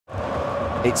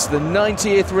It's the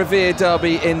 90th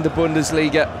Revierderby in the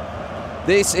Bundesliga.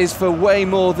 This is for way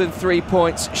more than 3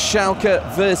 points. Schalke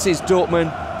versus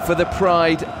Dortmund for the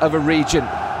pride of a region.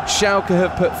 Schalke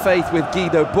have put faith with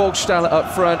Guido Burgstaller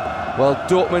up front, while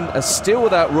Dortmund are still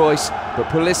without Royce, but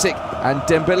Pulisic and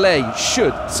Dembele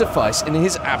should suffice in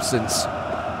his absence.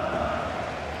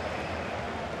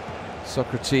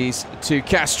 Socrates to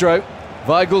Castro.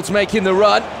 Weigl's making the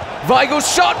run.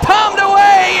 Weigl's shot palmed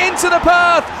away into the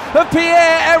path of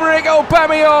Pierre-Emerick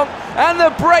Aubameyang, and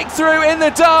the breakthrough in the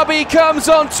derby comes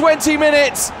on 20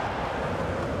 minutes.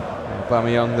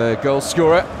 Aubameyang, the goal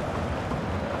scorer.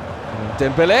 And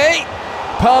Dembele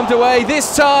palmed away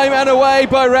this time and away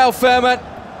by Ralf Fährmann.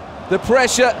 The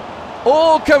pressure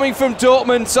all coming from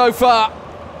Dortmund so far.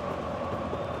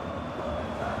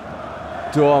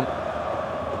 Dorm.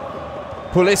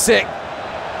 Pulisic.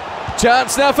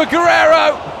 Chance now for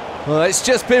Guerrero. Well, it's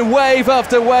just been wave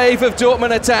after wave of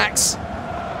Dortmund attacks.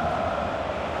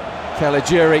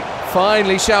 Caligiuri.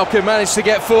 Finally, Schalke managed to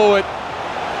get forward.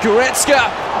 Goretzka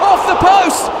off the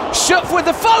post. Schupf with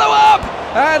the follow-up.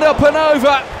 And up and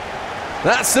over.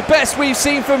 That's the best we've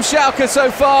seen from Schalke so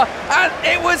far. And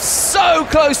it was so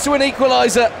close to an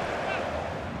equaliser.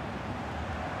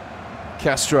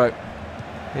 Castro.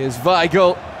 Here's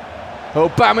Weigl.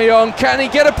 Aubameyang, can he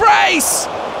get a brace?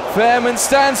 Fährmann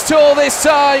stands tall this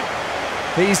time.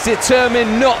 He's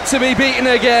determined not to be beaten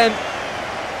again.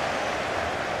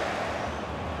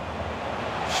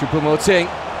 Choupo-Moting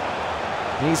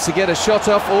needs to get a shot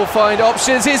off or find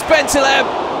options. Here's Bentaleb.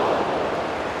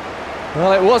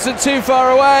 Well, it wasn't too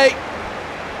far away.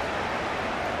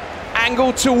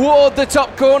 Angled toward the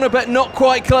top corner, but not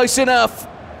quite close enough.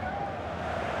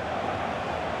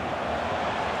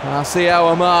 That's the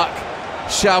hour mark.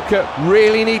 Schalke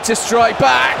really need to strike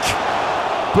back.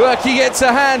 Berkey gets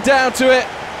a hand down to it.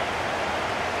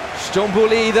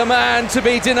 Stromboli, the man to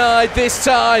be denied this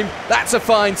time. That's a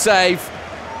fine save.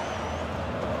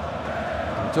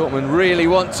 Dortmund really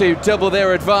want to double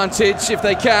their advantage if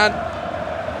they can.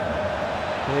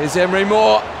 Here's Emre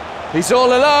Moore. He's all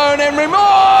alone, Emre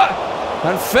Moore!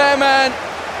 And Fährmann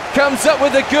comes up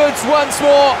with the goods once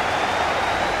more.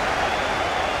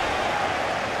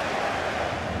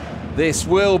 This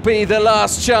will be the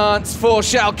last chance for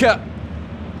Schalke.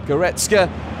 Goretzka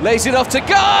lays it off to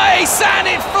Geis, and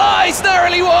it flies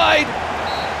narrowly wide.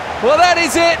 Well, that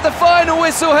is it. The final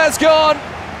whistle has gone.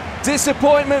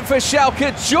 Disappointment for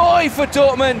Schalke, joy for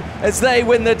Dortmund as they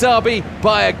win the derby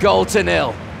by a goal to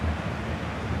nil.